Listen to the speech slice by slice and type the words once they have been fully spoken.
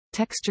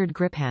Textured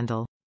grip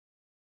handle.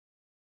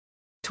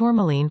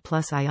 Tourmaline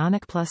plus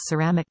Ionic plus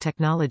ceramic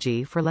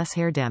technology for less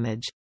hair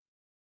damage.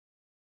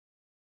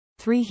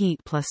 3 heat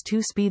plus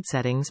 2 speed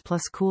settings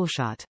plus cool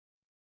shot.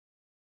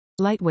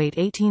 Lightweight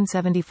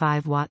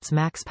 1875 watts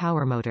max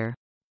power motor.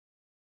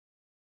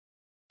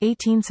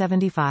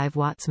 1875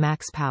 watts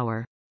max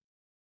power.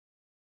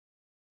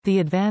 The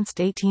advanced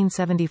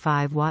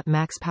 1875 watt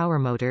max power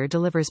motor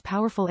delivers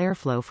powerful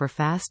airflow for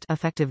fast,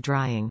 effective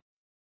drying.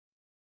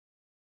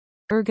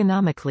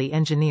 Ergonomically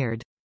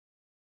engineered.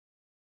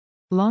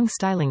 Long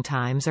styling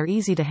times are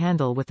easy to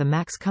handle with the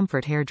Max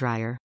Comfort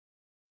hairdryer.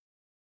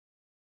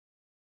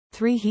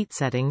 3 heat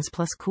settings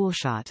plus cool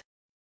shot.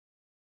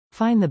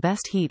 Find the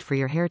best heat for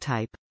your hair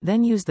type,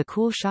 then use the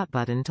cool shot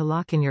button to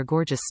lock in your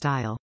gorgeous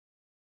style.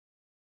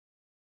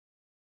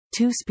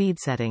 2 speed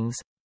settings.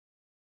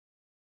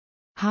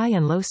 High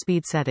and low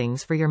speed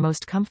settings for your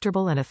most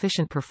comfortable and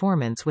efficient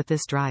performance with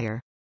this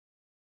dryer.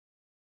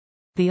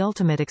 The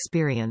ultimate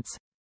experience.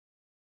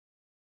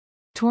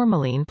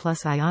 Tourmaline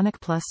plus Ionic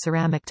plus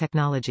ceramic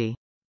technology.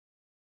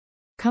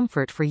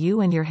 Comfort for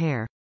you and your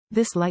hair.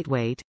 This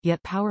lightweight,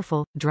 yet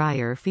powerful,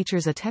 dryer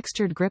features a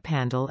textured grip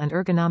handle and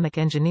ergonomic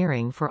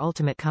engineering for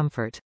ultimate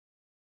comfort.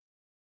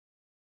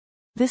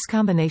 This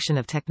combination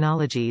of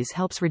technologies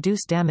helps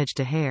reduce damage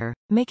to hair,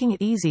 making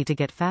it easy to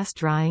get fast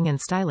drying and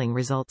styling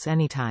results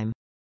anytime.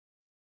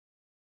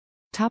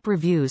 Top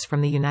reviews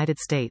from the United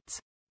States.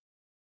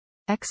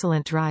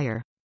 Excellent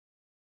dryer.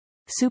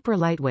 Super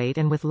lightweight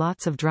and with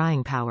lots of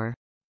drying power.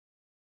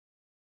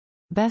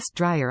 Best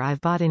dryer I've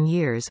bought in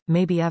years,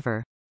 maybe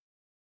ever.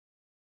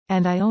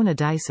 And I own a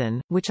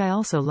Dyson, which I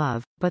also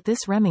love, but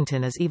this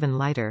Remington is even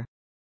lighter.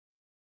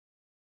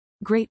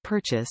 Great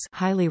purchase,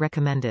 highly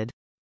recommended.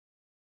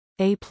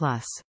 A+.